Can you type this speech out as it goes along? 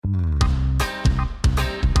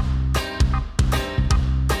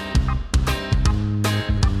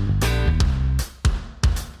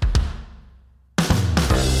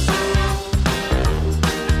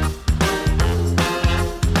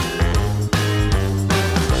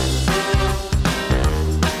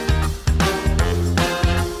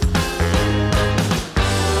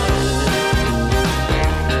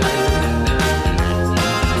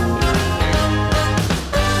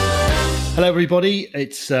Hello, everybody.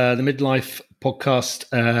 It's the Midlife Podcast,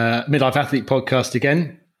 Midlife Athlete Podcast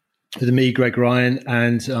again, with me, Greg Ryan,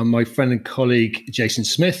 and my friend and colleague, Jason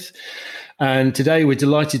Smith. And today we're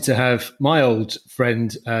delighted to have my old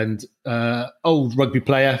friend and old rugby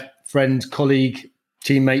player, friend, colleague,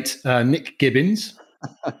 teammate, Nick Gibbons.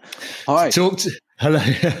 Hi. Hello.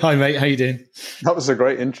 Hi, mate. How you doing? That was a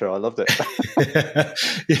great intro. I loved it.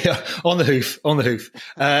 Yeah, on the hoof.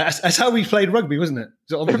 That's how we played rugby, wasn't it?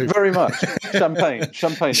 On the hoof. Very much.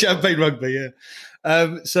 Champagne rugby, yeah.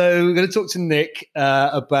 So we're going to talk to Nick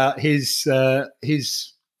about his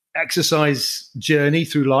exercise journey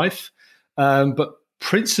through life. But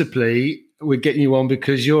principally, we're getting you on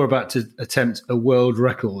because you're about to attempt a world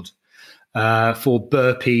record for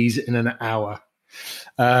burpees in an hour.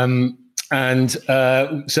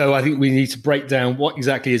 So I think we need to break down what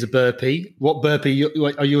exactly is a burpee. What burpee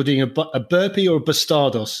are you doing? A burpee or a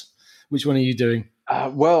bastardos? Which one are you doing?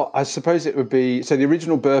 Well, I suppose it would be. So the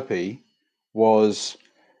original burpee was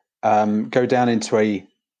go down into a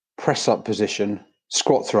press up position,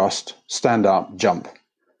 squat thrust, stand up, jump.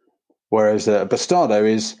 Whereas a bastardo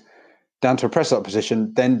is down to a press up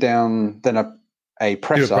position, then a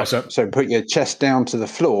press up. So put your chest down to the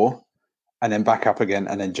floor, and then back up again,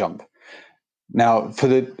 and then jump. Now,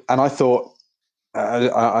 I thought,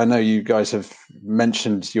 I know you guys have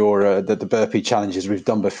mentioned your the burpee challenges we've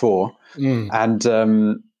done before, and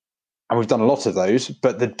we've done a lot of those.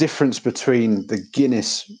 But the difference between the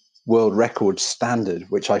Guinness World Record standard,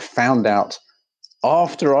 which I found out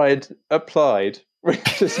after I'd applied,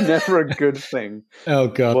 which is never a good thing. Oh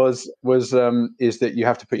God! Is that you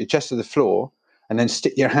have to put your chest to the floor and then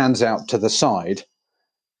stick your hands out to the side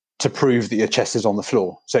to prove that your chest is on the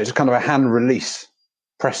floor. So it's kind of a hand release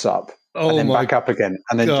press up and then back up again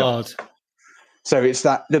and then jump. So it's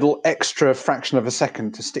that little extra fraction of a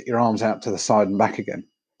second to stick your arms out to the side and back again.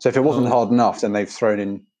 So if it wasn't hard enough, then they've thrown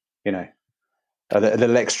in, a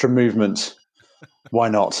little extra movement. Why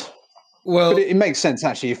not? Well, but it makes sense,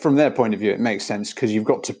 actually. From their point of view, it makes sense because you've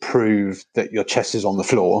got to prove that your chest is on the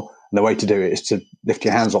floor. And the way to do it is to lift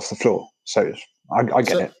your hands off the floor. So I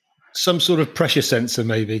get it. Some sort of pressure sensor,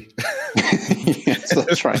 maybe. Yes,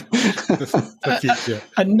 that's right.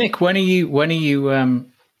 And Nick, when's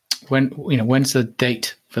the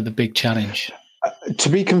date for the big challenge? To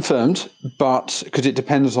be confirmed, but because it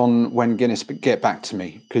depends on when Guinness get back to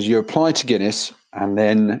me. Because you apply to Guinness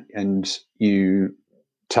and you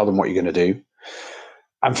tell them what you're going to do.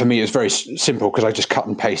 And for me, it's very simple because I just cut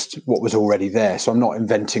and paste what was already there. So I'm not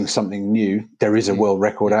inventing something new. There is a world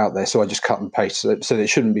record out there. So I just cut and paste. So there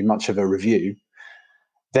shouldn't be much of a review.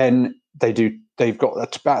 Then they've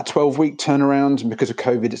got about a 12-week turnaround. And because of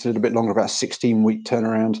COVID, it's a little bit longer, about a 16-week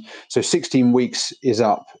turnaround. So 16 weeks is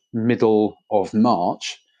up middle of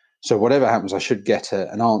March. So whatever happens, I should get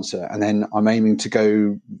an answer. And then I'm aiming to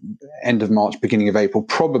go end of March, beginning of April,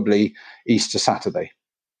 probably Easter Saturday.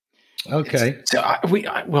 Okay. So we're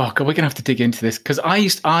going to have to dig into this because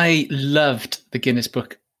I loved the Guinness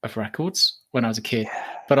Book of Records when I was a kid,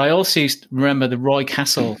 but I also used to remember the Roy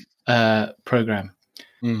Castle program.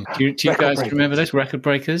 Do you guys remember those Record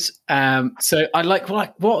Breakers? So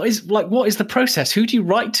I what is the process? Who do you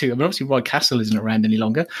write to? I mean, obviously Roy Castle isn't around any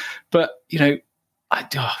longer, but I've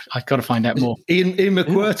got to find out more. Ian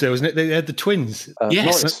McWhirter, wasn't it? They had the twins.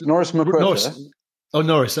 Yes, Norris McWhirter. Oh,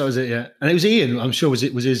 Norris, that was it, yeah. And it was Ian, I'm sure, was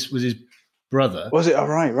his brother. Was it? Oh,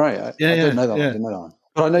 right. I didn't know that one. I didn't know that one.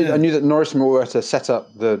 But I knew that Norris McWhirter set up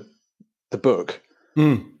the book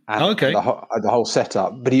and the whole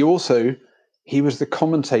setup. But he was the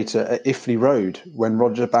commentator at Iffley Road when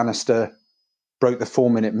Roger Bannister broke the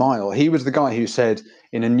 4-minute mile. He was the guy who said,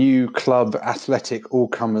 in a new club athletic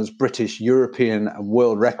all-comers British, European and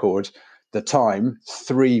world record, the time,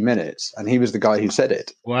 3 minutes. And he was the guy who said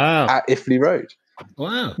it. Wow. At Iffley Road.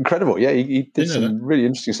 Wow. Incredible. Yeah, he did some really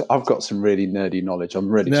interesting stuff. I've got some really nerdy knowledge. I'm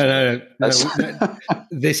really No. This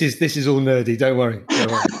is all nerdy. Don't worry.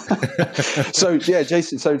 So yeah,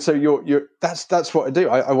 Jason, so you're that's what I do.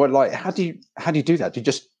 I would like, how do you do that? Do you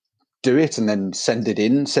just do it and then send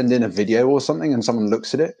in a video or something and someone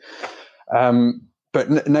looks at it?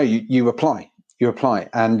 But no, you apply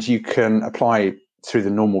and you can apply through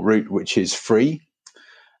the normal route, which is free.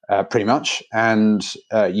 Pretty much, and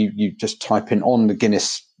you just type in on the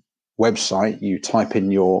Guinness website. You type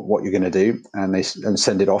in what you're going to do, and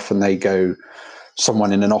send it off, and they go.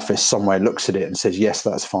 Someone in an office somewhere looks at it and says, "Yes,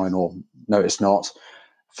 that's fine," or "No, it's not,"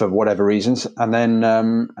 for whatever reasons, and then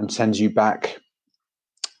and sends you back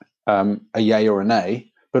a yay or a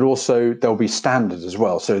nay. But also there'll be standards as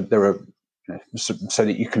well. So there are so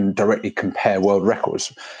that you can directly compare world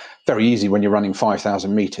records. Very easy when you're running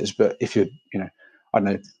 5,000 meters, but if you're I don't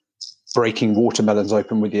know, breaking watermelons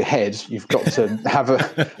open with your head. You've got to have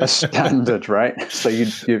a standard, right? So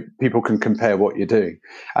people can compare what you're doing.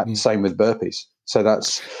 Same with burpees. So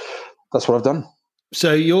that's what I've done.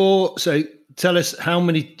 So tell us, how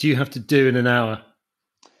many do you have to do in an hour?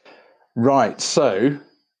 Right. So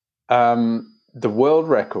the world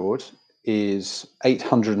record is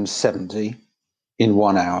 870 in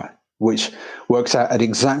 1 hour, which works out at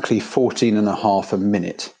exactly 14 and a half a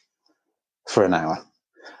minute for an hour.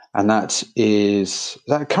 And that is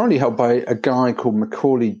currently held by a guy called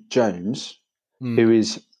Macaulay Jones, who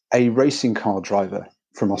is a racing car driver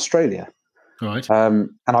from Australia. Right.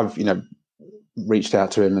 And I've, reached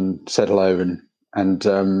out to him and said hello and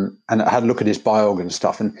I had a look at his biog and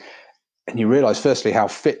stuff. And you realize, firstly, how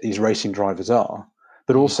fit these racing drivers are,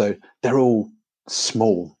 but also they're all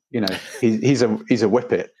small. He's a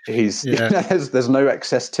whippet. There's no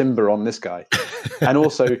excess timber on this guy, and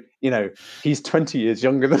also he's 20 years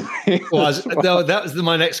younger than me. Well, no, that was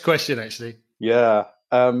my next question, actually. Yeah.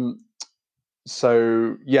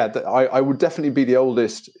 So I would definitely be the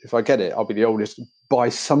oldest. If I get it, I'll be the oldest by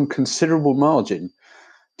some considerable margin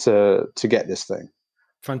to get this thing.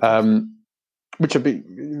 Fantastic. Which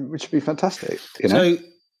would be fantastic. So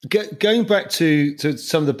going back to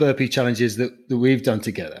some of the burpee challenges that we've done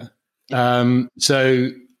together. So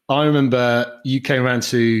I remember you came around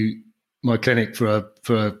to my clinic for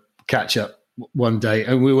a catch up one day,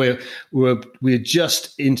 and we were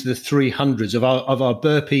just into the 300s of our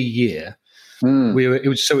burpee year. It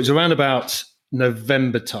was around about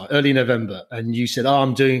November time, early November, and you said, I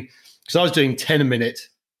was doing 10 a minute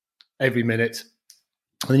every minute.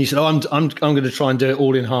 And then you said, I'm going to try and do it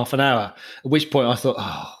all in half an hour. At which point I thought,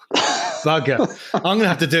 bugger, I'm going to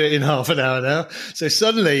have to do it in half an hour now. So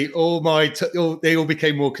suddenly they all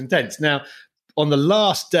became more condensed. Now, on the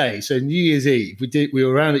last day, so New Year's Eve, we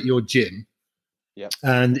were around at your gym. Yep.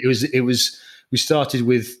 And we started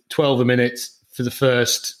with 12 a minute for the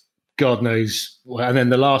first, God knows, and then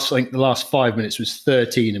the last 5 minutes was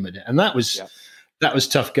 13 a minute. And that was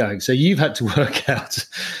tough going. So you've had to work out,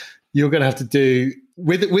 you're going to have to do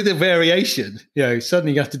with a variation,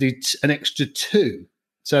 suddenly you have to do an extra 2.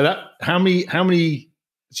 So how many,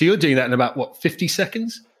 so you're doing that in about 50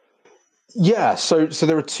 seconds? Yeah. So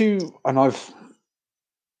there are 2, and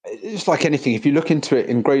it's like anything. If you look into it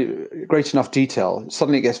in great enough detail,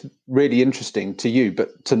 suddenly it gets really interesting to you,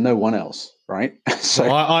 but to no one else, right? So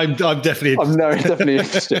I'm definitely interested. I'm definitely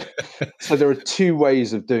interested. So there are 2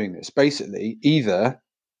 ways of doing this. Basically, either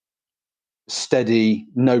steady,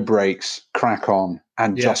 no breaks, crack on,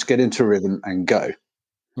 and just get into a rhythm and go.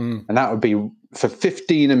 And that would be for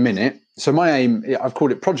 15 a minute. So my aim, I've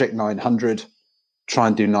called it Project 900. Try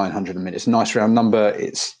and do 900 a minute. It's a nice round number.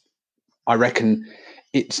 I reckon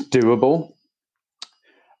it's doable.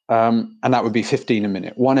 And that would be 15 a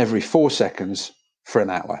minute, 1 every 4 seconds for an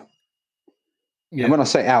hour. Yeah. And when I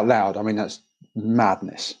say out loud, I mean, that's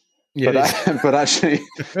madness. Yeah, but actually,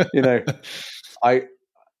 I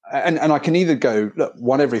can either go, look,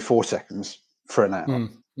 1 every 4 seconds for an hour.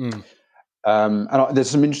 And there's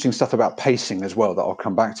some interesting stuff about pacing as well that I'll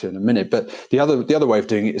come back to in a minute. But the other way of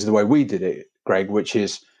doing it is the way we did it, Greg, which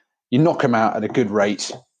is you knock them out at a good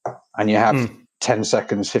rate and you have 10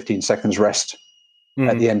 seconds, 15 seconds rest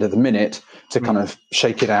at the end of the minute to kind of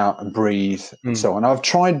shake it out and breathe and so on. I've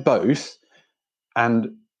tried both. And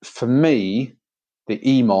for me, the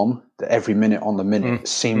EMOM, the every minute on the minute,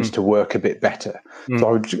 seems to work a bit better.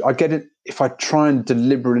 So I get it. If I try and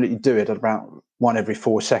deliberately do it at about 1 every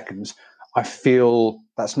 4 seconds, I feel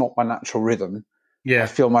that's not my natural rhythm. Yeah. I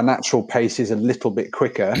feel my natural pace is a little bit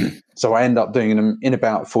quicker. So I end up doing them in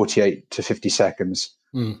about 48 to 50 seconds,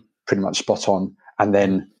 pretty much spot on, and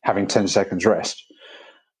then having 10 seconds rest.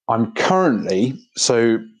 I'm gradually,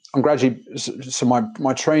 so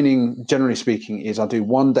my training, generally speaking, is I do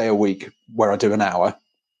 1 day a week where I do an hour.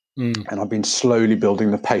 And I've been slowly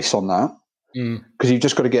building the pace on that. Because you've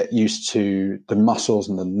just got to get used to the muscles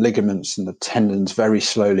and the ligaments and the tendons very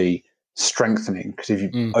slowly strengthening, because if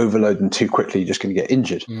you overload them too quickly, you're just going to get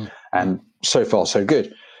injured. And so far, so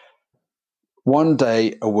good. 1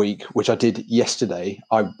 day a week, which I did yesterday.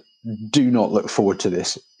 I do not look forward to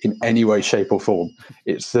this in any way, shape, or form.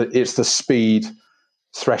 It's the speed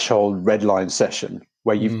threshold red line session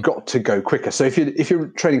where you've got to go quicker. So if you're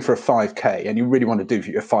training for a 5K and you really want to do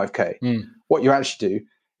your 5K, what you actually do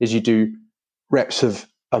is you do reps of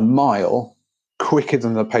a mile quicker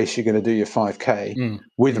than the pace you're going to do your 5K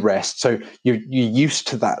with rest. So you're used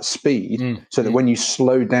to that speed so that when you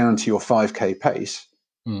slow down to your 5K pace,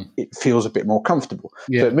 it feels a bit more comfortable.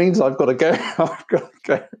 So it means I've got to go.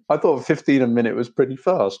 I thought 15 a minute was pretty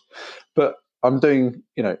fast, but I'm doing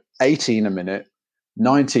 18 a minute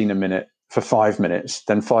 19 a minute for 5 minutes,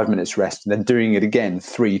 then 5 minutes rest, and then doing it again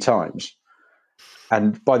 3 times.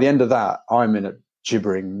 And by the end of that, I'm in a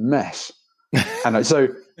gibbering mess. And so,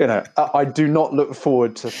 I do not look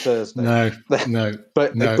forward to Thursday. No.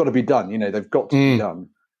 But they've got to be done. They've got to be done.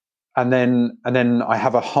 And then I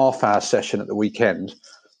have a half-hour session at the weekend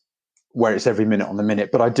where it's every minute on the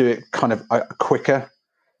minute, but I do it kind of quicker.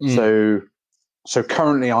 So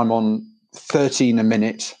currently I'm on 13 a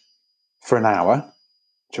minute for an hour,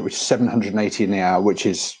 which is 780 in the hour, which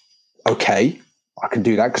is okay. I can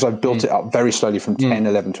do that because I've built it up very slowly from 10,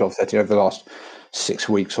 11, 12, 13 over the last 6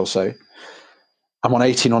 weeks or so. I'm on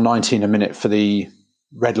 18 or 19 a minute for the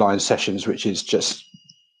red line sessions, which is just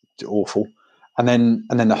awful. And then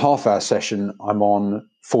the half hour session, I'm on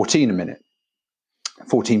 14 a minute,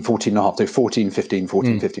 14 and a half, so 14, 15,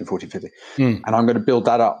 14, 15, 14, 15. And I'm going to build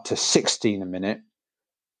that up to 16 a minute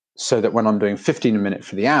so that when I'm doing 15 a minute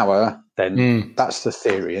for the hour, then that's the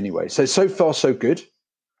theory anyway. So far, so good.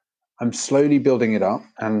 I'm slowly building it up,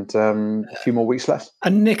 and a few more weeks left.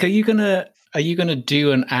 And Nick, are you gonna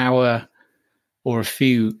do an hour or a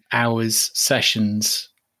few hours sessions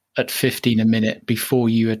at 15 a minute before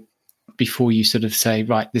you sort of say,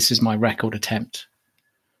 right, this is my record attempt?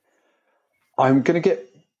 I'm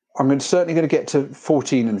certainly going to get to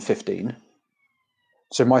 14 and 15.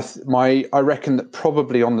 So I reckon that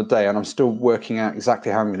probably on the day, and I'm still working out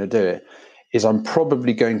exactly how I'm going to do it, is I'm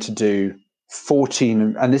probably going to do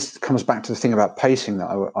 14, and this comes back to the thing about pacing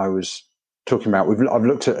that I was talking about. I've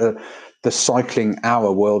looked at the cycling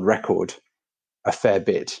hour world record a fair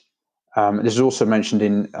bit. This is also mentioned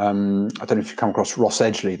in, I don't know if you've come across Ross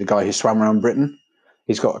Edgley, the guy who swam around Britain.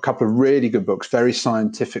 He's got a couple of really good books, very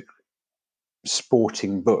scientific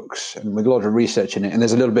sporting books, and with a lot of research in it. And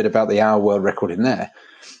there's a little bit about the hour world record in there.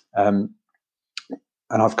 And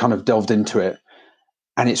I've kind of delved into it.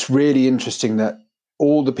 And it's really interesting that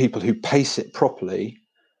all the people who pace it properly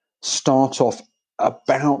start off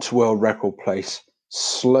about world record pace,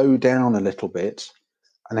 slow down a little bit,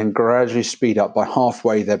 and then gradually speed up. By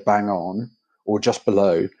halfway, they're bang on or just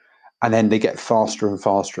below, and then they get faster and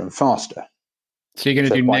faster and faster. So you're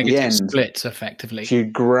going to do negative splits effectively. So you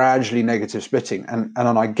gradually negative splitting. And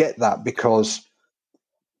I get that because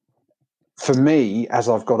for me, as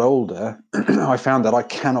I've got older, I found that I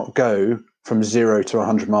cannot go from 0 to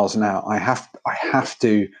 100 miles an hour. I have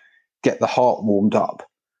to get the heart warmed up,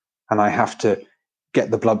 and I have to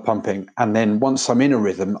get the blood pumping. And then once I'm in a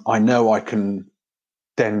rhythm, I know I can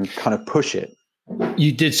then kind of push it.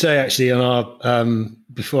 You did say actually on our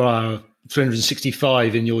before our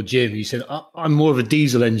 365 in your gym, you said I'm more of a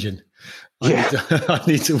diesel engine. I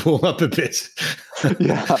need to warm up a bit.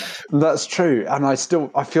 Yeah, that's true. And I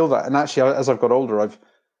feel that. And actually, as I've got older,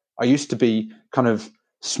 I used to be kind of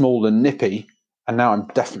small and nippy, and now I'm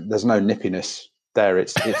definitely, there's no nippiness there.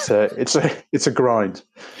 It's a grind.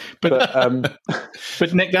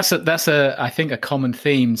 But Nick, that's I think a common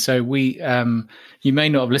theme. So we you may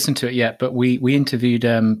not have listened to it yet, but we interviewed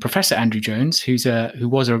Professor Andrew Jones, who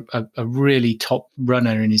was a really top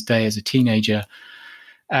runner in his day as a teenager.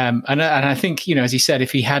 And I think, as he said,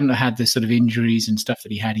 if he hadn't had the sort of injuries and stuff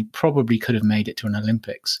that he had, he probably could have made it to an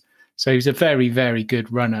Olympics. So he was a very, very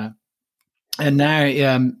good runner. And now,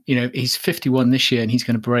 he's 51 this year, and he's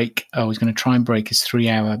going to try and break his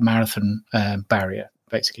 3-hour marathon barrier,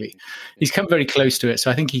 basically. He's come very close to it,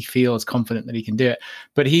 so I think he feels confident that he can do it.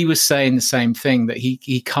 But he was saying the same thing, that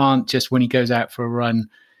he can't just, when he goes out for a run,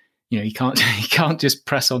 he can't just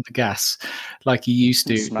press on the gas like he used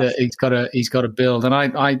to. He's got to build. And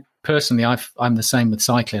I personally, I'm the same with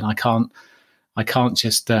cycling. I can't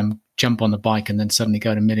just jump on the bike and then suddenly go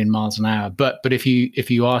to 1 million miles an hour. But if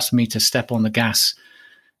you ask me to step on the gas,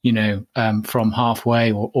 from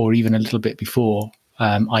halfway or even a little bit before,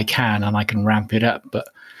 I can, and I can ramp it up. But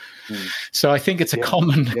so I think it's a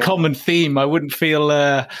common theme. I wouldn't feel.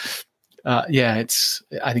 I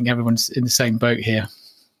think everyone's in the same boat here.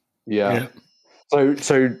 Yeah. So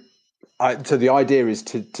the idea is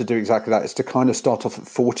to do exactly that. It's to kind of start off at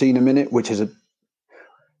 14 a minute, which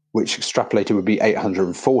extrapolated would be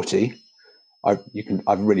 840.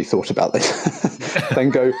 I've really thought about this.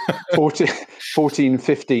 Then go 14,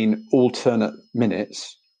 15 alternate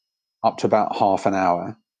minutes up to about half an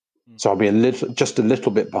hour. So I'll be just a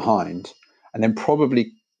little bit behind, and then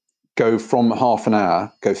probably go from half an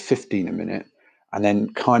hour, go 15 a minute, and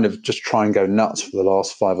then kind of just try and go nuts for the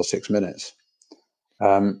last 5 or 6 minutes.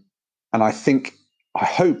 And I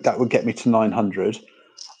hope that would get me to 900.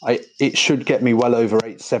 It should get me well over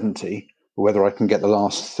 870. Whether I can get the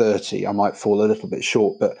last 30, I might fall a little bit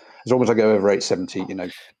short. But as long as I go over 870,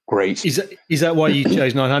 great. Is that why you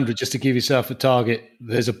chose 900, just to give yourself a target?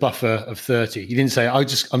 There's a buffer of 30. You didn't say I'm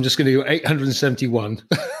just going to do 871.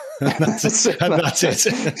 That's it.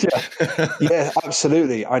 Yeah,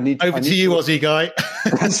 absolutely. I need to you, Aussie guy.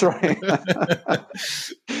 That's right.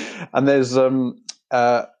 And there's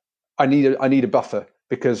I need a buffer,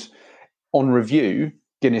 because on review,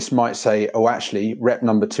 Guinness might say, oh, actually, rep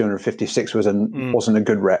number 256 wasn't a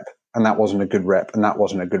good rep, and that wasn't a good rep, and that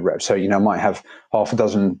wasn't a good rep. So, I might have half a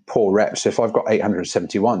dozen poor reps. If I've got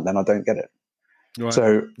 871, then I don't get it. Right.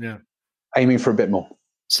 So aiming for a bit more.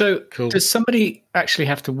 So cool. Does somebody actually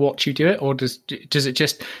have to watch you do it, or does it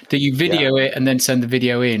just, do you video it and then send the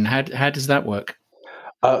video in? How does that work?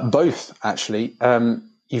 Both, actually.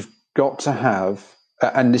 You've got to have,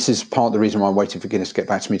 and this is part of the reason why I'm waiting for Guinness to get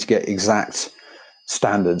back to me to get exact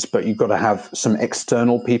standards, but you've got to have some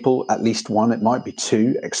external people, at least one, it might be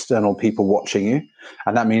two external people watching you.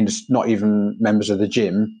 And that means not even members of the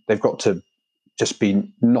gym. They've got to just be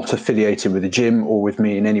not affiliated with the gym or with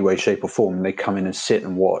me in any way, shape or form. They come in and sit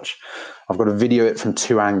and watch. I've got to video it from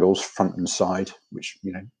two angles, front and side, which,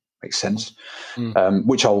 makes sense,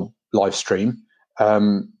 which I'll live stream.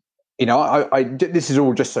 This is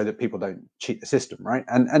all just so that people don't cheat the system, right?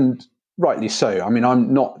 And rightly so. I mean,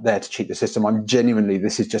 I'm not there to cheat the system. I'm genuinely,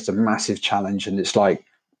 this is just a massive challenge, and it's like,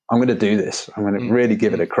 I'm going to do this. I'm going to really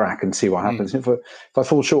give it a crack and see what happens. If I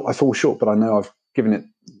fall short, I fall short, but I know I've given it,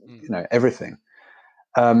 everything.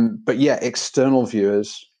 But yeah, external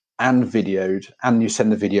viewers and videoed, and you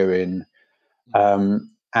send the video in,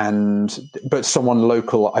 but someone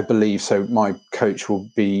local, I believe. So my coach will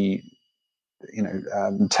be,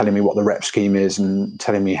 telling me what the rep scheme is and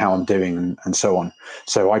telling me how I'm doing and so on.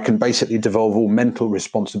 So I can basically devolve all mental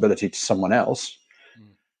responsibility to someone else,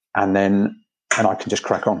 and I can just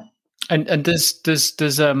crack on. And does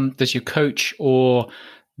your coach or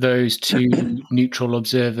those two neutral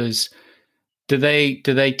observers, do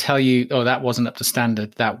they tell you, oh, that wasn't up to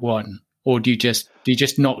standard, that one? Or do you just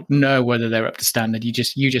not know whether they're up to standard? You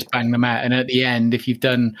just bang them out, and at the end, if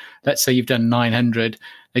let's say you've done 900,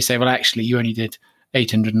 they say, well, actually, you only did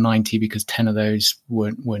 890 because 10 of those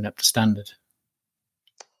weren't up to standard.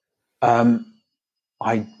 I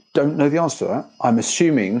don't know the answer to that. I'm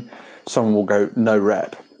assuming someone will go no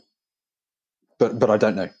rep, but I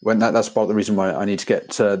don't know. That's part of the reason why I need to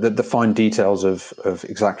get the fine details of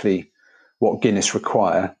exactly what Guinness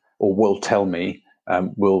require or will tell me.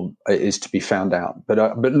 Is to be found out, but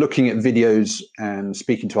looking at videos and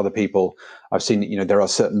speaking to other people, I've seen there are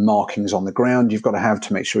certain markings on the ground you've got to have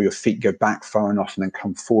to make sure your feet go back far enough and then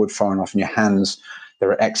come forward far enough, and your hands, there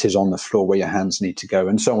are X's on the floor where your hands need to go,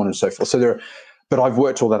 and so on and so forth. But I've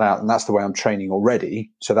worked all that out, and that's the way I'm training already,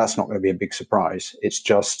 so that's not going to be a big surprise. It's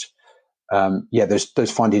just there's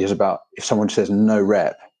those fine details about if someone says no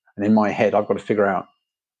rep, and in my head I've got to figure out,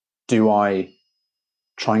 do I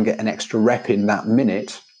try and get an extra rep in that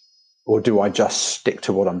minute, or do I just stick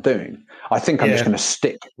to what I'm doing? I think I'm just going to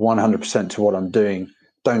stick 100% to what I'm doing.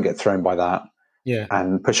 Don't get thrown by that.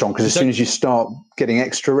 And push on, because as soon as you start getting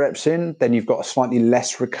extra reps in, then you've got a slightly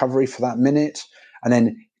less recovery for that minute, and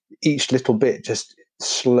then each little bit just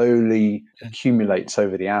slowly accumulates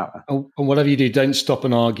over the hour. And whatever you do, don't stop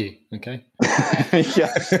and argue, okay?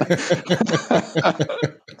 Yes.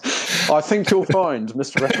 I think you'll find,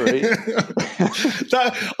 Mr. Referee.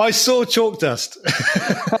 I saw chalk dust.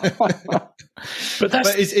 But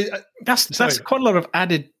that's quite a lot of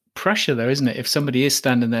added pressure, though, isn't it? If somebody is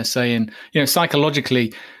standing there saying,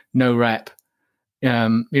 psychologically, no rep,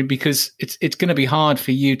 because it's going to be hard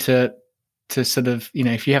for you to sort of,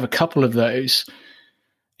 if you have a couple of those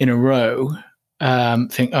in a row,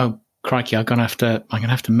 think, oh crikey, I'm gonna have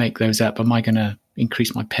to make those up. Am I gonna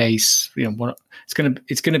increase my pace? What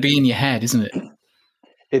it's gonna be in your head, isn't it?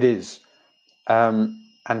 It is. And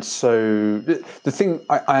so the thing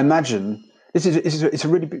I imagine it's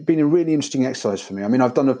been a really interesting exercise for me. I mean,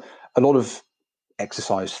 I've done a lot of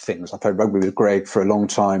exercise things. I played rugby with Greg for a long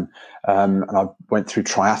time, and I went through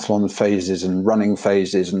triathlon phases and running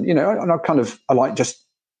phases, and I like just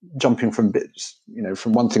jumping from bits,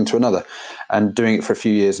 from one thing to another, and doing it for a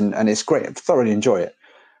few years, and it's great. I thoroughly enjoy it.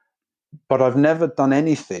 But I've never done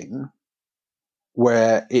anything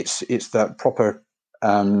where it's that proper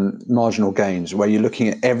marginal gains, where you're looking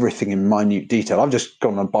at everything in minute detail. I've just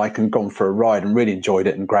gone on a bike and gone for a ride and really enjoyed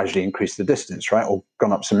it and gradually increased the distance, right? Or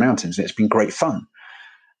gone up some mountains, and it's been great fun.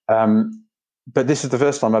 But this is the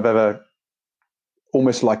first time I've ever,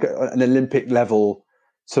 almost like an Olympic level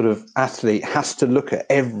sort of athlete, has to look at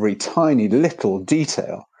every tiny little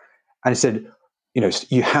detail. And he said,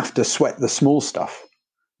 you have to sweat the small stuff.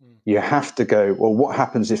 You have to go, well, what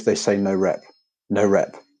happens if they say no rep? No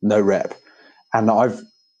rep. no rep.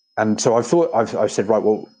 And so I've said, right,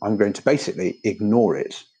 well, I'm going to basically ignore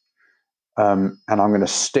it. And I'm going to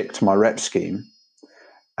stick to my rep scheme,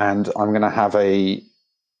 and I'm going to have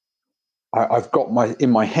I've got in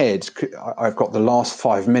my head, I've got the last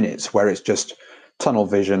 5 minutes where it's just tunnel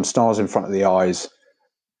vision, stars in front of the eyes,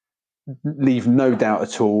 leave no doubt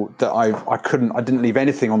at all that I didn't leave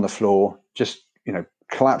anything on the floor, just,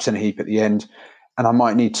 collapse in a heap at the end. And I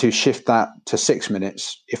might need to shift that to 6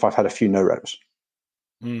 minutes if I've had a few no reps.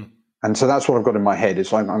 And so that's what I've got in my head.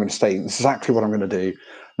 It's like, I'm going to stay exactly what I'm going to do.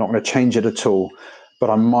 Not going to change it at all, but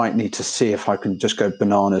I might need to see if I can just go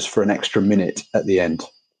bananas for an extra minute at the end.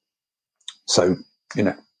 So,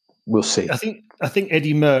 we'll see. I think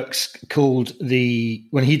Eddie Merckx called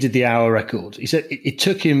when he did the hour record, he said it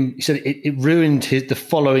took him, he said it ruined the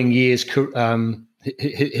following year's,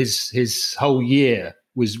 his whole year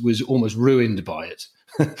was almost ruined by it.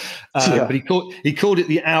 But he called it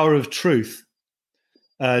the hour of truth.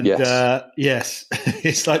 And yes,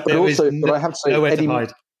 it's like but I have to say, nowhere to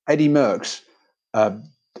hide. Eddie Merckx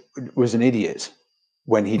was an idiot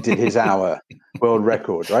when he did his hour world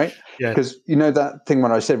record, right? Yeah. Because that thing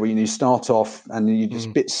when I said, you start off and you just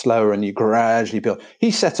a bit slower and you gradually build.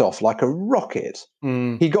 He set off like a rocket.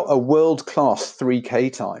 He got a world-class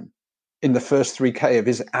 3K time in the first 3K of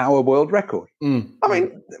his hour world record. I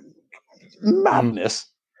mean, madness.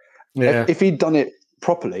 Yeah. If he'd done it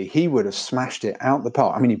properly, he would have smashed it out the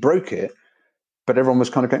park. I mean, he broke it, but everyone was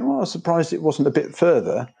kind of going, I'm surprised it wasn't a bit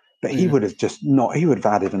further. But he would have he would have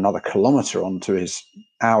added another kilometre onto his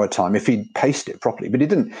hour time if he'd paced it properly. But he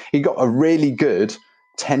didn't. He got a really good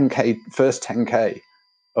 10K, first 10K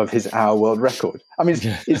of his hour world record. I mean,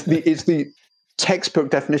 it's the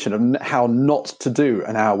textbook definition of how not to do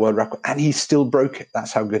an hour world record. And he still broke it.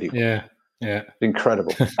 That's how good he was. Yeah.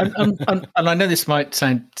 Incredible. and I know this might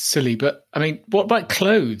sound silly, but I mean, what about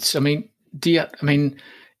clothes? I mean,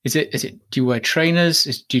 is it? Do you wear trainers?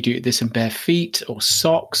 Do you do this in bare feet or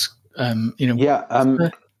socks?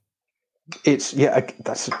 It's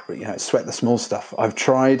sweat the small stuff. I've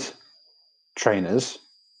tried trainers,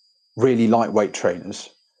 really lightweight trainers,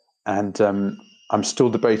 and I'm still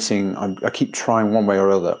debating. I keep trying one way or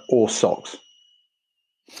other, or socks.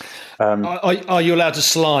 Are you allowed to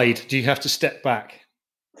slide? Do you have to step back?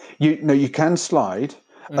 You can slide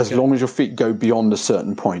as long as your feet go beyond a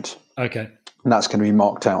certain point. Okay. And that's going to be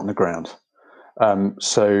marked out on the ground.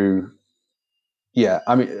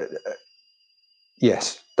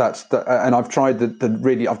 Yes, that's and I've tried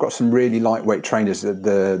I've got some really lightweight trainers,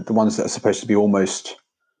 the ones that are supposed to be almost,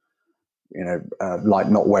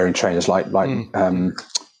 like not wearing trainers, the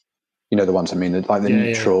ones I mean, like the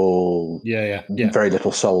neutral, very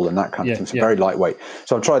little sole and that kind of thing. So very lightweight.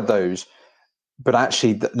 So I've tried those, but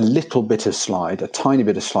actually the little bit of slide, a tiny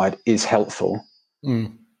bit of slide is helpful.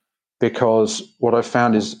 Because what I've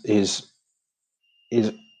found is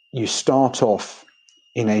you start off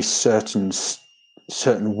in a certain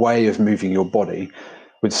way of moving your body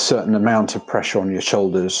with a certain amount of pressure on your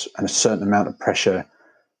shoulders and a certain amount of pressure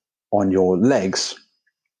on your legs.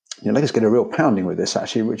 Your legs get a real pounding with this,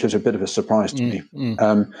 actually, which is a bit of a surprise to me.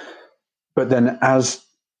 But then as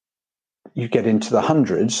you get into the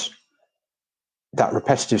hundreds, that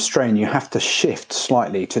repetitive strain, you have to shift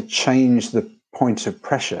slightly to change the point of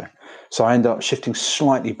pressure. So I end up shifting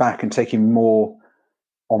slightly back and taking more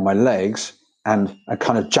on my legs and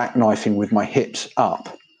kind of jackknifing with my hips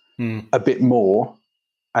up a bit more,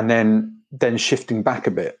 and then shifting back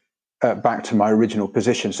a bit, back to my original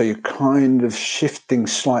position. So you're kind of shifting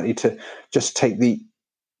slightly to just take the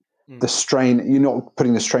strain. You're not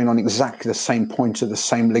putting the strain on exactly the same point of the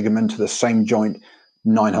same ligament to the same joint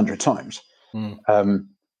 900 times. And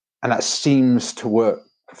that seems to work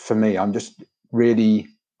for me. I'm just really,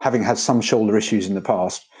 having had some shoulder issues in the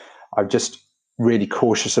past, I'm just really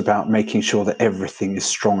cautious about making sure that everything is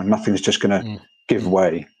strong and nothing's just going to give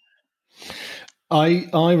way. I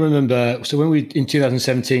remember, so in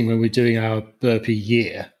 2017, when we were doing our burpee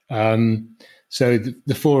year, so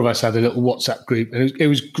the four of us had a little WhatsApp group, and it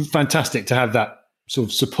was fantastic to have that sort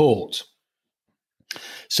of support.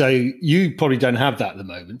 So you probably don't have that at the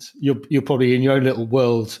moment. You're probably in your own little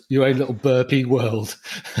world, your own little burpee world.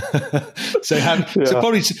 So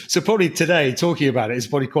probably today talking about it is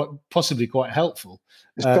probably possibly quite helpful.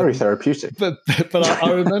 It's very therapeutic. But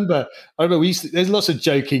I remember there's lots of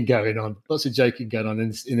joking going on in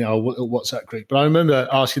our WhatsApp group. But I remember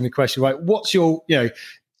asking the question, right? What's your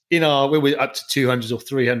when we're up to 200s or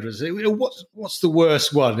 300s, what's the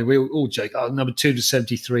worst one? And we all joke, number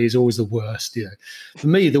 273 is always the worst. For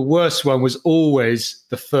me, the worst one was always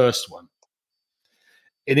the first one.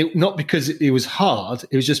 And not because it was hard,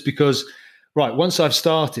 it was just because right, once I've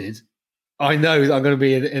started, I know that I'm going to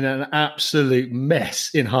be in an absolute mess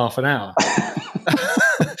in half an hour.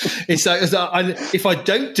 It's like, if I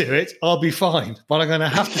don't do it, I'll be fine, but I'm going to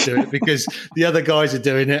have to do it because the other guys are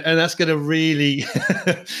doing it, and that's going to really,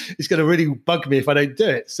 it's going to really bug me if I don't do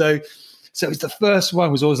it. So it's the first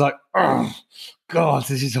one was always like, oh God,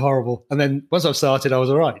 this is horrible. And then once I've started, I was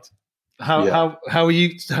all right. How are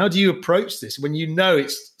you? How do you approach this when you know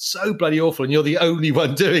it's so bloody awful and you're the only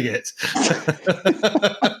one doing it?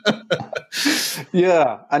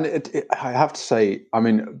 Yeah, and I have to say, I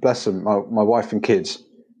mean, bless them, my wife and kids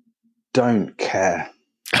don't care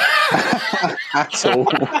at all.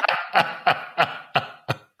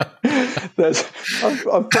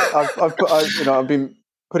 I've been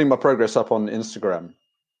putting my progress up on Instagram,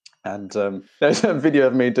 and there's a video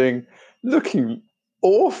of me looking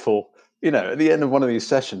awful, at the end of one of these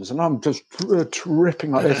sessions, and I'm just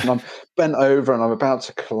tripping like this, and I'm bent over, and I'm about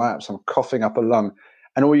to collapse. I'm coughing up a lung,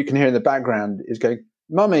 and all you can hear in the background is going,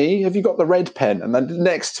 "Mummy, have you got the red pen?" And then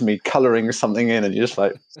next to me, colouring something in, and you're just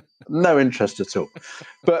like, no interest at all.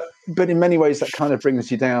 But in many ways, that kind of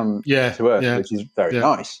brings you down to earth, which is very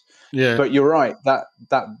nice. Yeah. But you're right, that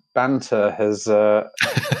banter has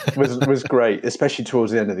was great, especially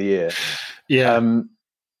towards the end of the year. Yeah.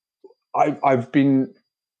 I've been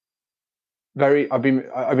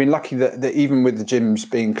lucky that even with the gyms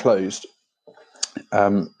being closed,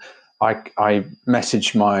 I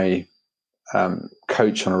message my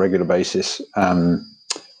coach on a regular basis, and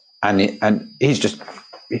he just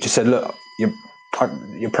said, "Look, your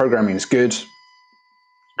programming is good.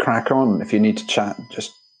 Crack on. If you need to chat,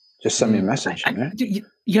 just send me a message."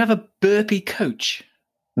 You have a burpee coach?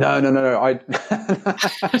 No.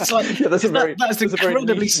 It's like that's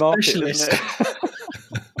incredibly specialist.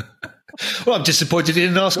 Well, I'm disappointed you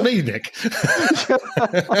didn't ask me, Nick.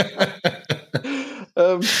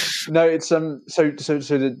 No, it's so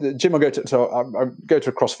the gym I go to. So I go to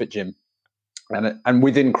a CrossFit gym, and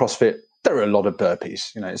within CrossFit there are a lot of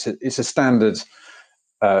burpees. It's a standard.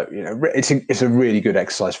 It's a really good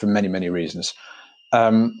exercise for many reasons.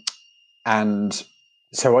 And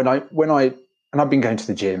so I've been going to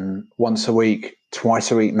the gym once a week,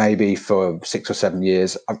 twice a week, maybe for 6 or 7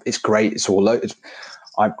 years. It's great. It's all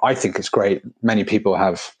I think it's great. Many people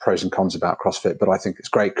have pros and cons about CrossFit, but I think it's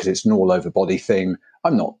great because it's an all over body thing.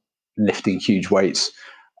 I'm not lifting huge weights.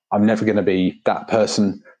 I'm never going to be that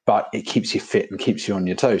person, but it keeps you fit and keeps you on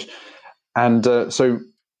your toes. And so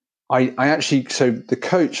the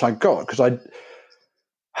coach I got, because I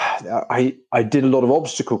did a lot of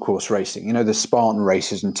obstacle course racing, the Spartan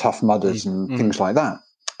races and Tough Mudders and things like that.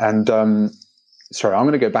 And sorry, I'm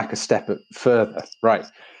going to go back a step further. Right.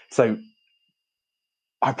 So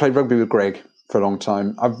I played rugby with Greg for a long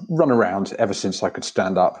time. I've run around ever since I could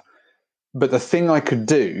stand up. But the thing I could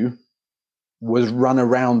do was run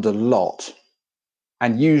around a lot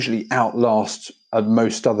and usually outlast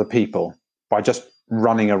most other people by just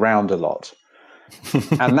running around a lot.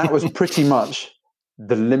 And that was pretty much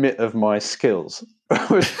the limit of my skills.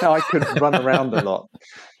 I could run around a lot.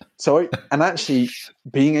 So, and actually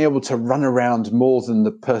being able to run around more than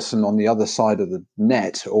the person on the other side of the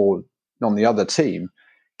net or on the other team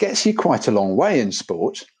gets you quite a long way in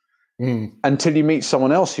sport until you meet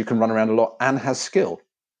someone else who can run around a lot and has skill.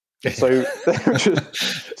 So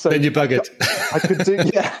then you bug it. I could do,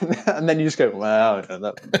 and then you just go, "Wow,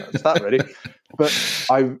 that's that really." But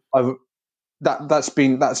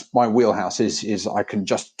that's my wheelhouse is I can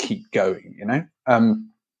just keep going,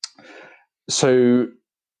 So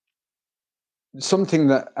something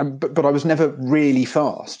that, but I was never really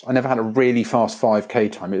fast. I never had a really fast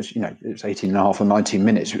 5K time. It was 18 and a half or 19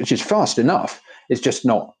 minutes, which is fast enough. It's just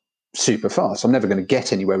not super fast. I'm never going to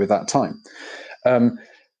get anywhere with that time. But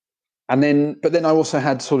then I also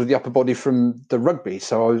had sort of the upper body from the rugby.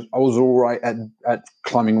 So I was all right at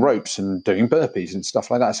climbing ropes and doing burpees and stuff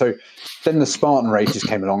like that. So then the Spartan races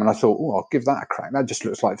came along and I thought, I'll give that a crack. That just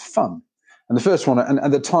looks like fun. And the first one, and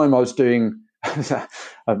at the time I was doing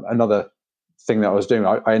another thing that I was doing,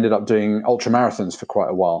 I ended up doing ultra marathons for quite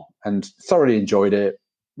a while and thoroughly enjoyed it.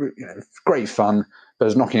 Great fun. But I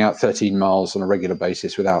was knocking out 13 miles on a regular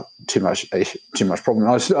basis without too much problem.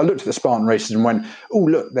 I looked at the Spartan races and went, "Oh,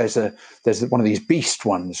 look, there's one of these beast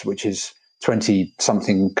ones, which is 20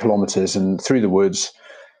 something kilometers and through the woods,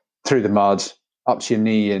 through the mud, up to your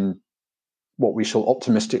knee in what we shall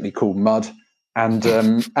optimistically call mud, and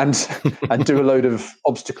do a load of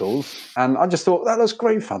obstacles." And I just thought that was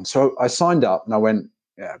great fun. So I signed up and I went,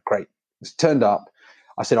 "Yeah, great." Turned up.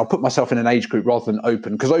 I said, I'll put myself in an age group rather than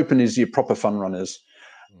open, because open is your proper fun runners.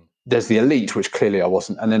 There's the elite, which clearly I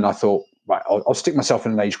wasn't. And then I thought, right, I'll stick myself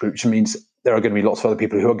in an age group, which means there are going to be lots of other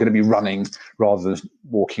people who are going to be running rather than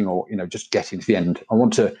walking or, just getting to the end. I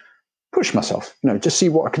want to push myself, just see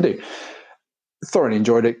what I can do. Thoroughly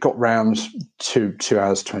enjoyed it. Got round 2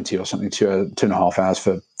 hours 20 or something, 2.5 hours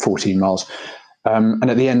for 14 miles. And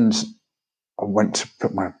at the end, I went to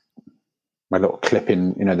put my little clip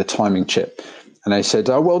in, the timing chip. And they said,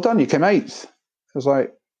 "Oh, well done, you came 8th." I was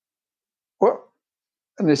like, "What?"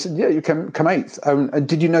 And they said, "Yeah, you come 8th. And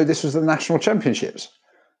did you know this was the national championships?"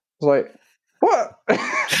 I was like, "What?"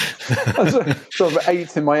 I was sort of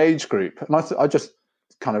 8th in my age group. And I just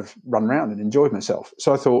kind of run around and enjoyed myself.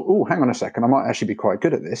 So I thought, oh, hang on a second, I might actually be quite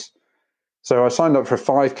good at this. So I signed up for a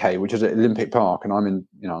 5K, which is at Olympic Park, and I'm in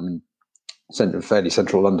fairly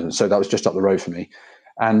central London, so that was just up the road for me,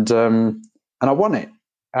 and I won it,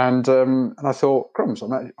 and I thought, crumbs,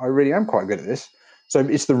 I really am quite good at this. So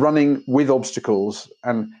it's the running with obstacles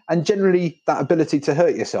and generally that ability to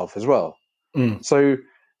hurt yourself as well. So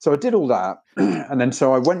I did all that, and then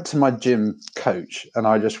so I went to my gym coach, and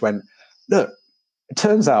I just went, "Look, it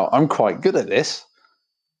turns out I'm quite good at this.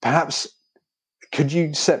 Perhaps could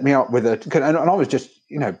you set me up with and I was just,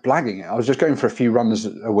 blagging it. I was just going for a few runs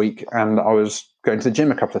a week, and I was going to the gym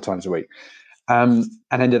a couple of times a week, and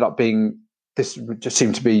ended up being, this just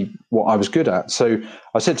seemed to be what I was good at. So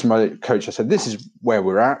I said to my coach, I said, "This is where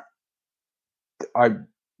we're at.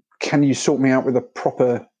 Can you sort me out with a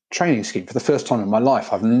proper training scheme?" For the first time in my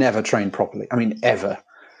life, I've never trained properly. I mean, ever.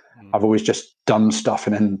 I've always just done stuff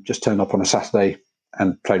and then just turned up on a Saturday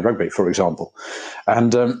and played rugby, for example.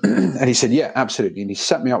 And he said, "Yeah, absolutely." And he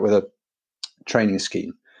set me up with a training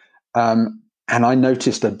scheme. And I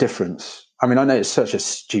noticed a difference. I mean, I know it's such a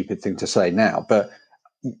stupid thing to say now, but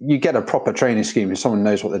you get a proper training scheme if someone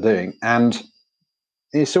knows what they're doing, and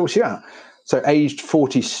it sorts you out. So aged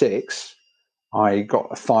 46, I got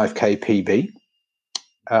a 5K PB.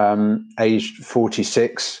 Aged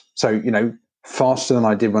 46, so, faster than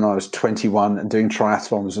I did when I was 21 and doing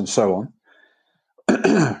triathlons and so on.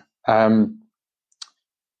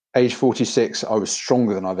 Age 46, I was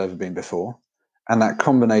stronger than I've ever been before. And that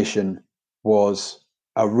combination was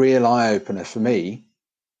a real eye-opener for me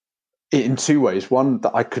in two ways. One,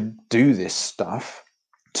 that I could do this stuff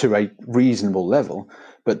to a reasonable level.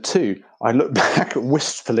 But two, I look back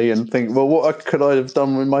wistfully and think, well, what could I have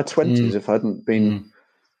done in my 20s if I hadn't been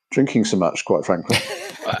drinking so much, quite frankly?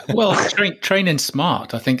 Well, training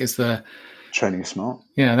smart, I think, is the... Training smart.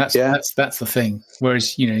 Yeah, that's the thing.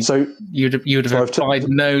 Whereas, so you'd have applied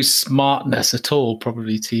no smartness at all,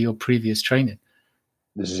 probably, to your previous training.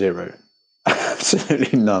 Zero.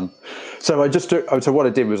 Absolutely none. So what I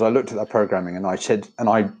did was I looked at that programming, and I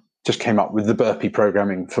just came up with the burpee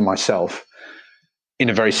programming for myself in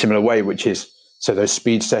a very similar way, which is, so those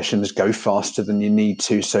speed sessions, go faster than you need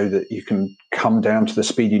to so that you can come down to the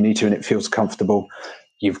speed you need to and it feels comfortable.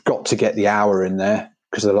 You've got to get the hour in there,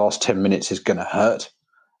 because the last 10 minutes is going to hurt.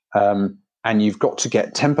 And you've got to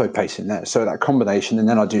get tempo pace in there. So that combination, and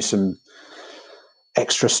then I do some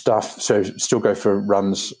extra stuff. So still go for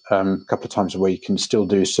runs a couple of times a week, and still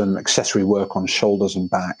do some accessory work on shoulders and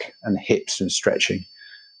back and hips and stretching.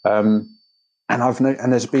 And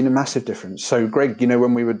there's been a massive difference. So Greg,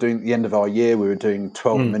 when we were doing the end of our year, we were doing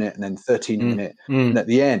 12 a minute and then 13 a minute. And at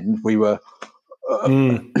the end we were,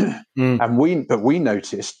 and we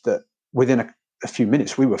noticed that within a few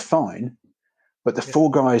minutes we were fine, but the four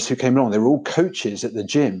guys who came along, they were all coaches at the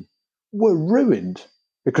gym, were ruined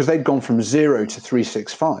because they'd gone from 0 to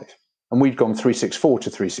 365, and we'd gone 364 to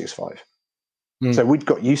 365. So we'd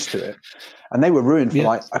got used to it, and they were ruined for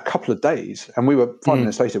like a couple of days, and we were 5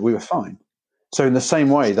 minutes later we were fine. So in the same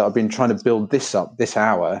way that I've been trying to build this up this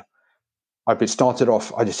hour, I've been started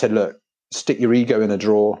off, I just said, look, stick your ego in a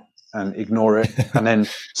drawer and ignore it, and then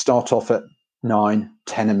start off at 9,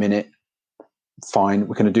 10 a minute. Fine,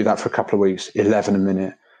 we're going to do that for a couple of weeks. 11 a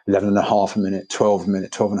minute, 11 and a half a minute, 12 a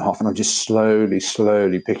minute, 12 and a half. And I'm just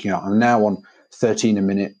slowly picking up. I'm now on 13 a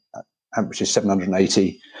minute, which is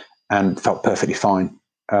 780, and felt perfectly fine.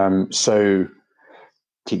 So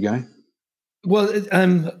keep going. Well,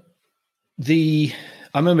 I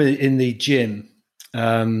remember in the gym,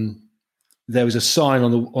 there was a sign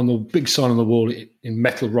on the big sign on the wall in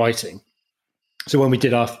metal writing. So when we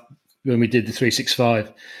did the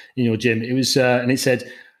 365 in your gym, it was and it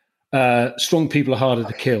said, "Strong people are harder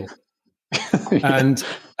to kill." and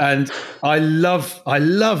I love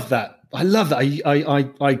that. I love that.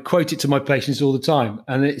 I quote it to my patients all the time,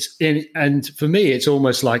 and for me, it's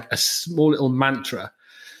almost like a small little mantra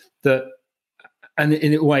that, and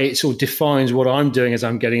in a way, it sort of defines what I'm doing as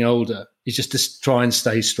I'm getting older. Is just to try and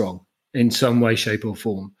stay strong in some way, shape, or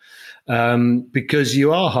form. because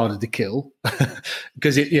you are harder to kill.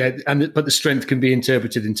 Because but the strength can be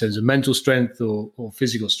interpreted in terms of mental strength or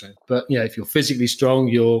physical strength. But if you're physically strong,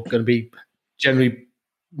 you're going to be generally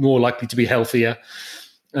more likely to be healthier,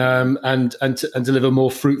 and to live a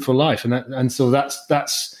more fruitful life. And so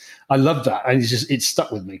that's I love that, and it's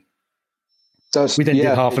stuck with me. We then did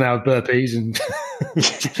half an hour of burpees and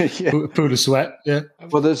pool of sweat. Yeah.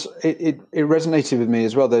 Well, it resonated with me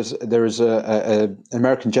as well. There is an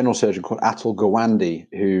American general surgeon called Atul Gawande,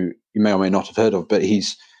 who you may or may not have heard of, but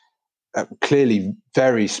he's clearly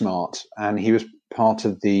very smart, and he was part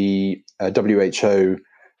of the WHO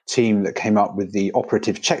team that came up with the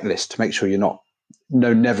operative checklist to make sure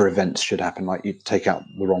no never events should happen, like you take out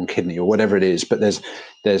the wrong kidney or whatever it is. But there's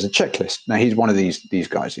a checklist. Now he's one of these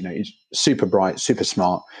guys. He's super bright, super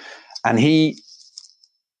smart, and he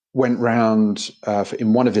went round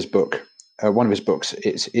in one of his books.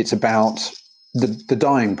 It's about the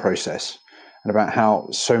dying process and about how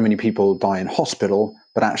so many people die in hospital,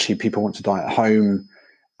 but actually people want to die at home.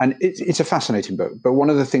 And it's a fascinating book. But one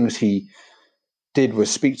of the things he did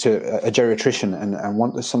was speak to a geriatrician,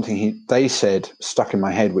 and something they said stuck in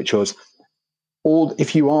my head, which was,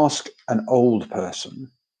 if you ask an old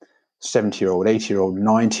person, 70-year-old, 80-year-old,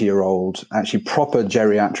 90-year-old, actually proper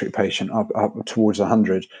geriatric patient up towards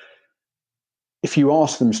 100, if you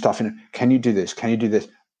ask them stuff, can you do this? Can you do this?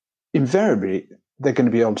 Invariably, they're going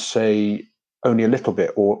to be able to say only a little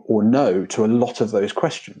bit or no to a lot of those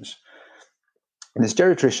questions. And this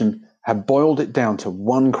geriatrician had boiled it down to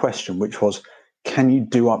one question, which was, can you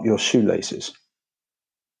do up your shoelaces?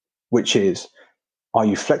 Which is, are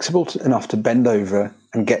you flexible enough to bend over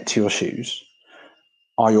and get to your shoes?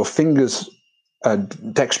 Are your fingers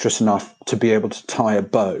dexterous enough to be able to tie a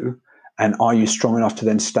bow? And are you strong enough to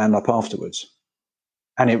then stand up afterwards?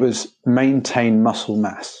 And it was maintain muscle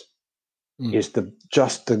mass is the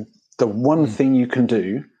one thing you can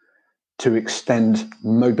do to extend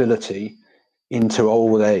mobility into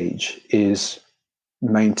old age is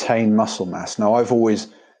maintain muscle mass. Now, I've always,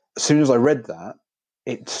 as soon as I read that,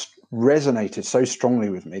 it resonated so strongly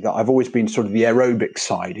with me that I've always been sort of the aerobic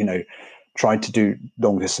side, tried to do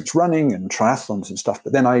long distance running and triathlons and stuff.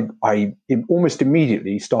 But then I almost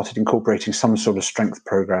immediately started incorporating some sort of strength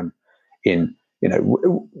program in,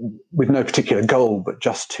 with no particular goal, but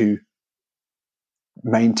just to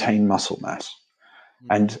maintain muscle mass.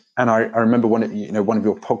 And I remember one of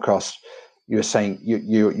your podcasts, you were saying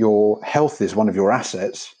your health is one of your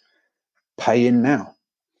assets. Pay in now.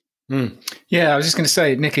 Yeah, I was just going to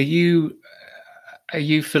say, Nick, are you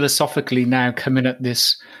philosophically now coming at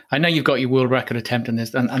this? I know you've got your world record attempt in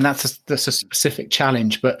this, and that's a specific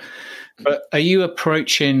challenge. But are you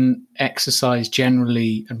approaching exercise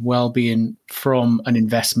generally and well-being from an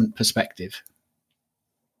investment perspective?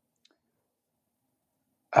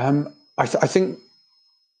 I think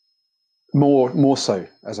more so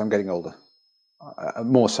as I'm getting older.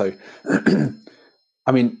 More so.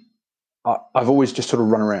 I mean, I've always just sort of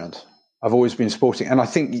run around. I've always been sporting. And I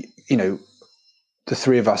think, the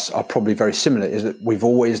three of us are probably very similar, is that we've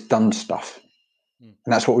always done stuff. And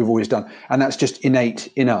that's what we've always done. And that's just innate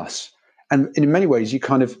in us. And in many ways, you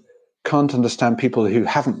kind of can't understand people who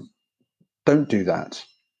don't do that.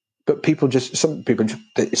 But some people,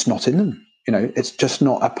 it's not in them. It's just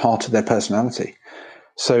not a part of their personality.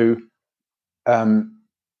 So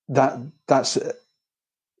that's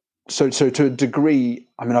so to a degree.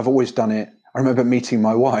 I mean, I've always done it. I remember meeting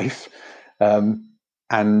my wife,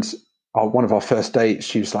 and one of our first dates,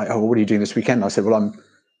 she was like, "Oh, what are you doing this weekend?" I said, "Well,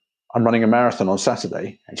 I'm running a marathon on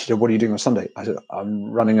Saturday." And she said, "What are you doing on Sunday?" I said,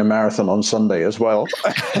 "I'm running a marathon on Sunday as well."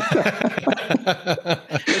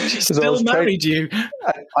 She still married you.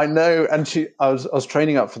 I know, and I was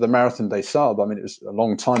training up for the Marathon des Sables. I mean, it was a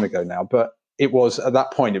long time ago now, but it was at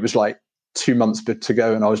that point, it was like 2 months to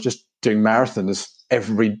go, and I was just doing marathons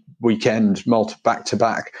every weekend, back to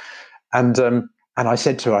back. And I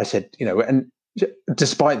said to her, and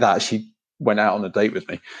despite that, she went out on a date with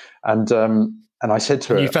me, and I said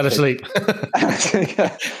to her, "You fell asleep."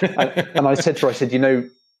 And I said to her, I said,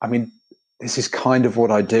 I mean, this is kind of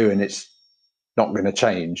what I do, and it's not going to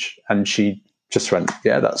change. And she just went,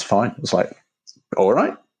 "Yeah, that's fine." I was like, "All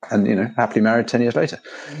right," and happily married 10 years later.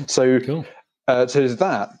 So, cool. So there's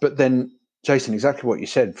that. But then, Jason, exactly what you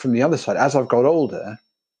said. From the other side, as I've got older,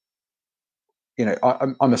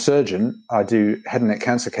 I'm a surgeon. I do head and neck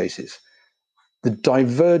cancer cases. The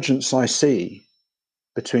divergence I see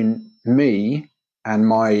between me and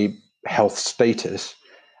my health status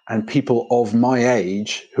and people of my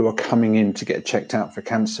age who are coming in to get checked out for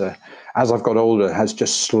cancer, as I've got older, has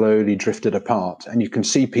just slowly drifted apart. And you can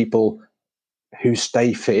see people who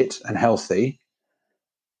stay fit and healthy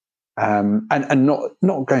and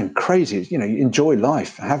not going crazy. You enjoy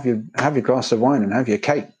life, have your glass of wine and have your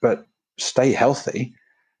cake, but stay healthy.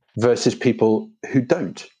 Versus people who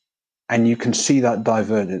don't, and you can see that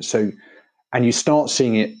divergence. So, and you start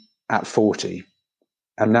seeing it at 40,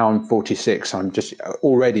 and now I'm 46. I'm just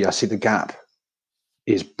already, I see the gap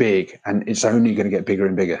is big, and it's only going to get bigger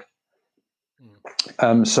and bigger.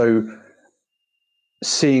 So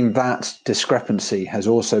seeing that discrepancy has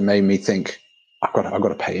also made me think I've got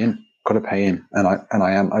to pay in, and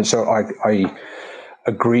I am. So I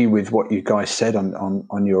agree with what you guys said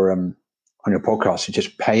on your podcast. You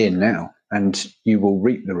just pay in now, and you will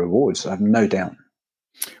reap the rewards. I have no doubt.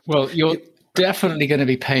 Well, you're definitely going to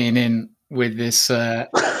be paying in with this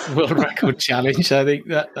world record challenge. I think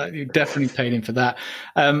that you're definitely paying in for that.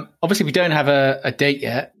 Obviously, we don't have a date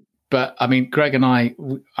yet, but I mean, Greg and I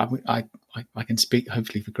can speak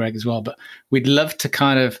hopefully for Greg as well, but we'd love to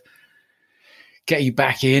kind of get you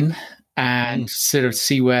back in and sort of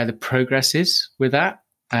see where the progress is with that.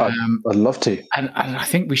 I'd love to. And I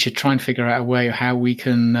think we should try and figure out a way how we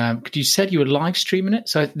can, because you said you were live streaming it.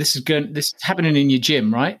 So this is happening in your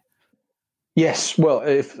gym, right? Yes. Well,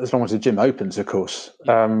 as long as the gym opens, of course.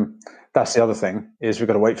 That's the other thing, is we've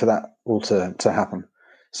got to wait for that all to happen.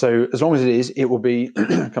 So as long as it is, it will be,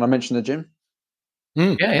 can I mention the gym?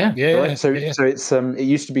 Yeah. Right? So it's, it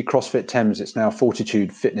used to be CrossFit Thames. It's now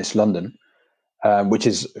Fortitude Fitness London, which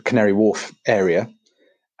is Canary Wharf area.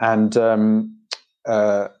 And,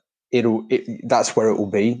 that's where it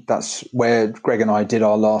will be. That's where Greg and I did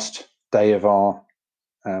our last day of our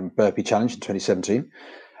burpee challenge in 2017,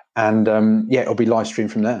 and it'll be live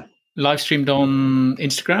streamed from there. Live streamed on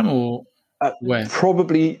Instagram or where?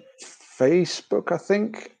 Probably Facebook, I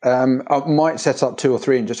think. I might set up 2 or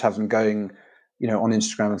 3 and just have them going, on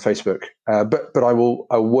Instagram and Facebook. But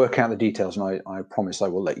I'll work out the details, and I promise I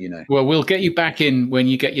will let you know. Well, we'll get you back in when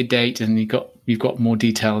you get your date and you've got more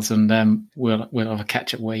details, and we'll have a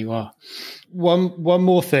catch up where you are. One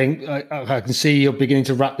more thing, I can see you're beginning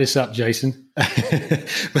to wrap this up, Jason.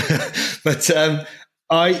 But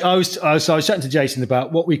I was chatting to Jason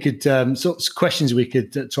about what we could sorts of questions we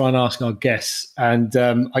could try and ask our guests, and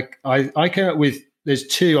I came up with there's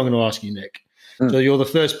 2 I'm going to ask you, Nick. So you're the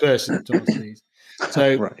first person to answer these.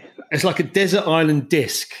 So right. It's like a desert island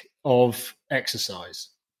disc of exercise.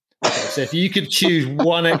 Okay, so if you could choose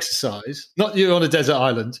one exercise, not you're on a desert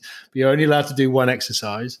island, but you're only allowed to do one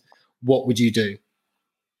exercise, what would you do?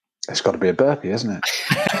 It's got to be a burpee, isn't it?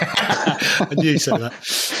 I knew you said that.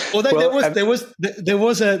 Although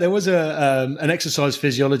there was an exercise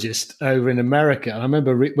physiologist over in America. And I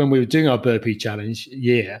remember when we were doing our burpee challenge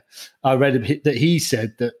I read that he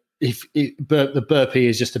said that the burpee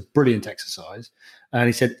is just a brilliant exercise, and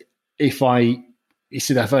he said if I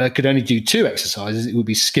could only do 2 exercises, it would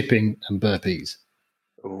be skipping and burpees.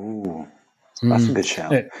 Oh, that's a good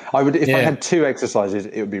shout. Yeah. I would, if I had 2 exercises,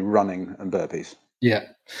 it would be running and burpees. Yeah.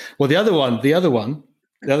 Well, the other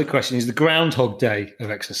question is the Groundhog Day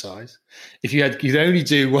of exercise. If you'd only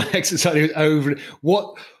do one exercise over,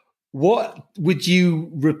 what would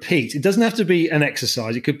you repeat? It doesn't have to be an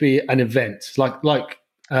exercise. It could be an event, like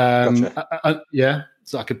gotcha.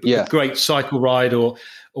 It's like a great cycle ride or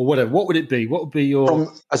whatever. What would it be? What would be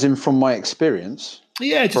your from my experience?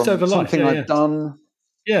 Yeah, just over life. Something I've done.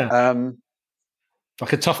 Yeah.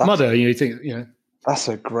 Like a tough mudder. You think That's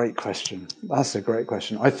a great question.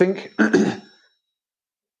 I think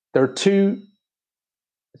there are 2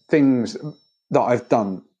 things that I've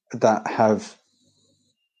done that have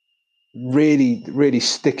really, really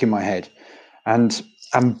stick in my head, and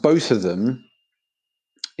both of them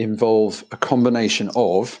involve a combination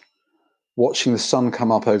of watching the sun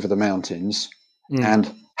come up over the mountains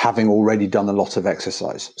and having already done a lot of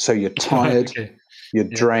exercise. So you're tired, you're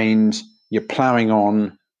drained, you're ploughing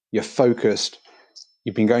on, you're focused,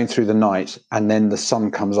 you've been going through the night, and then the sun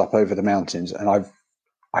comes up over the mountains, and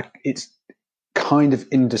it's kind of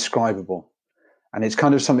indescribable. And it's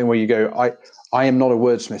kind of something where you go, I am not a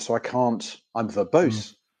wordsmith, so I can't, I'm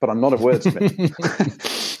verbose, but I'm not a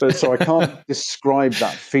wordsmith. So I can't describe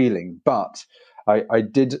that feeling. But I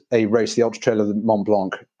did a race, the Ultra Trail of the Mont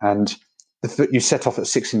Blanc, and you set off at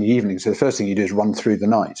 6 in the evening. So the first thing you do is run through the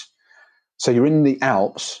night. So you're in the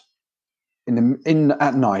Alps at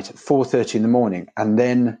night at 4:30 in the morning, and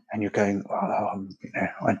you're going,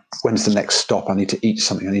 when's the next stop? I need to eat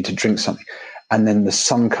something. I need to drink something. And then the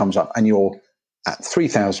sun comes up, and you're at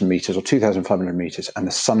 3,000 meters or 2,500 meters, and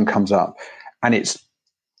the sun comes up, and it's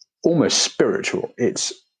almost spiritual.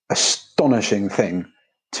 It's astonishing thing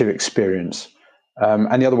to experience.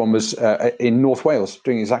 And the other one was in North Wales,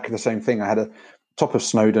 doing exactly the same thing. I had a top of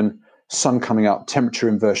Snowdon, sun coming up, temperature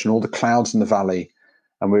inversion, all the clouds in the valley,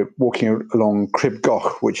 and we're walking along Crib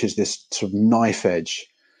Goch, which is this sort of knife edge,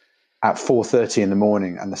 at 4:30 in the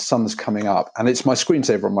morning, and the sun's coming up, and it's my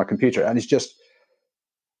screensaver on my computer, and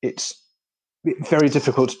it's very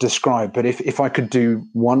difficult to describe. But if I could do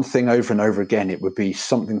one thing over and over again, it would be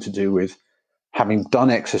something to do with having done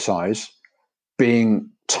exercise, being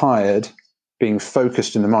tired, being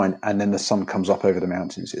focused in the mind, and then the sun comes up over the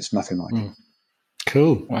mountains. It's nothing like it.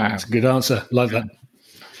 Cool. Wow. That's a good answer. Like that.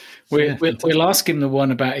 We'll ask him the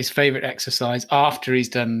one about his favourite exercise after he's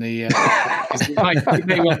done the. He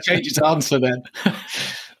may well change his answer then.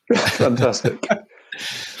 Fantastic.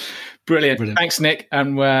 Brilliant. Thanks, Nick,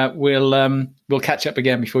 and we'll catch up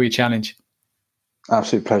again before your challenge.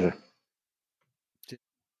 Absolute pleasure.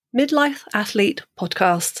 Midlife Athlete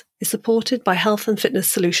Podcast is supported by Health and Fitness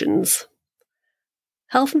Solutions.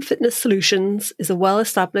 Health and Fitness Solutions is a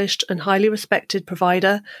well-established and highly respected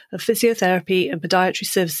provider of physiotherapy and podiatry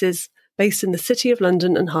services based in the City of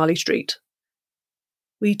London and Harley Street.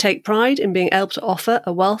 We take pride in being able to offer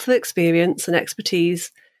a wealth of experience and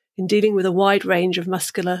expertise in dealing with a wide range of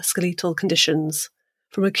musculoskeletal conditions,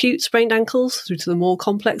 from acute sprained ankles through to the more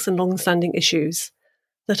complex and long-standing issues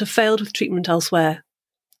that have failed with treatment elsewhere.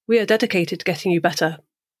 We are dedicated to getting you better.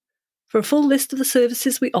 For a full list of the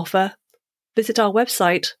services we offer, visit our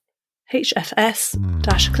website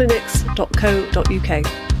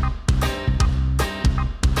hfs-clinics.co.uk.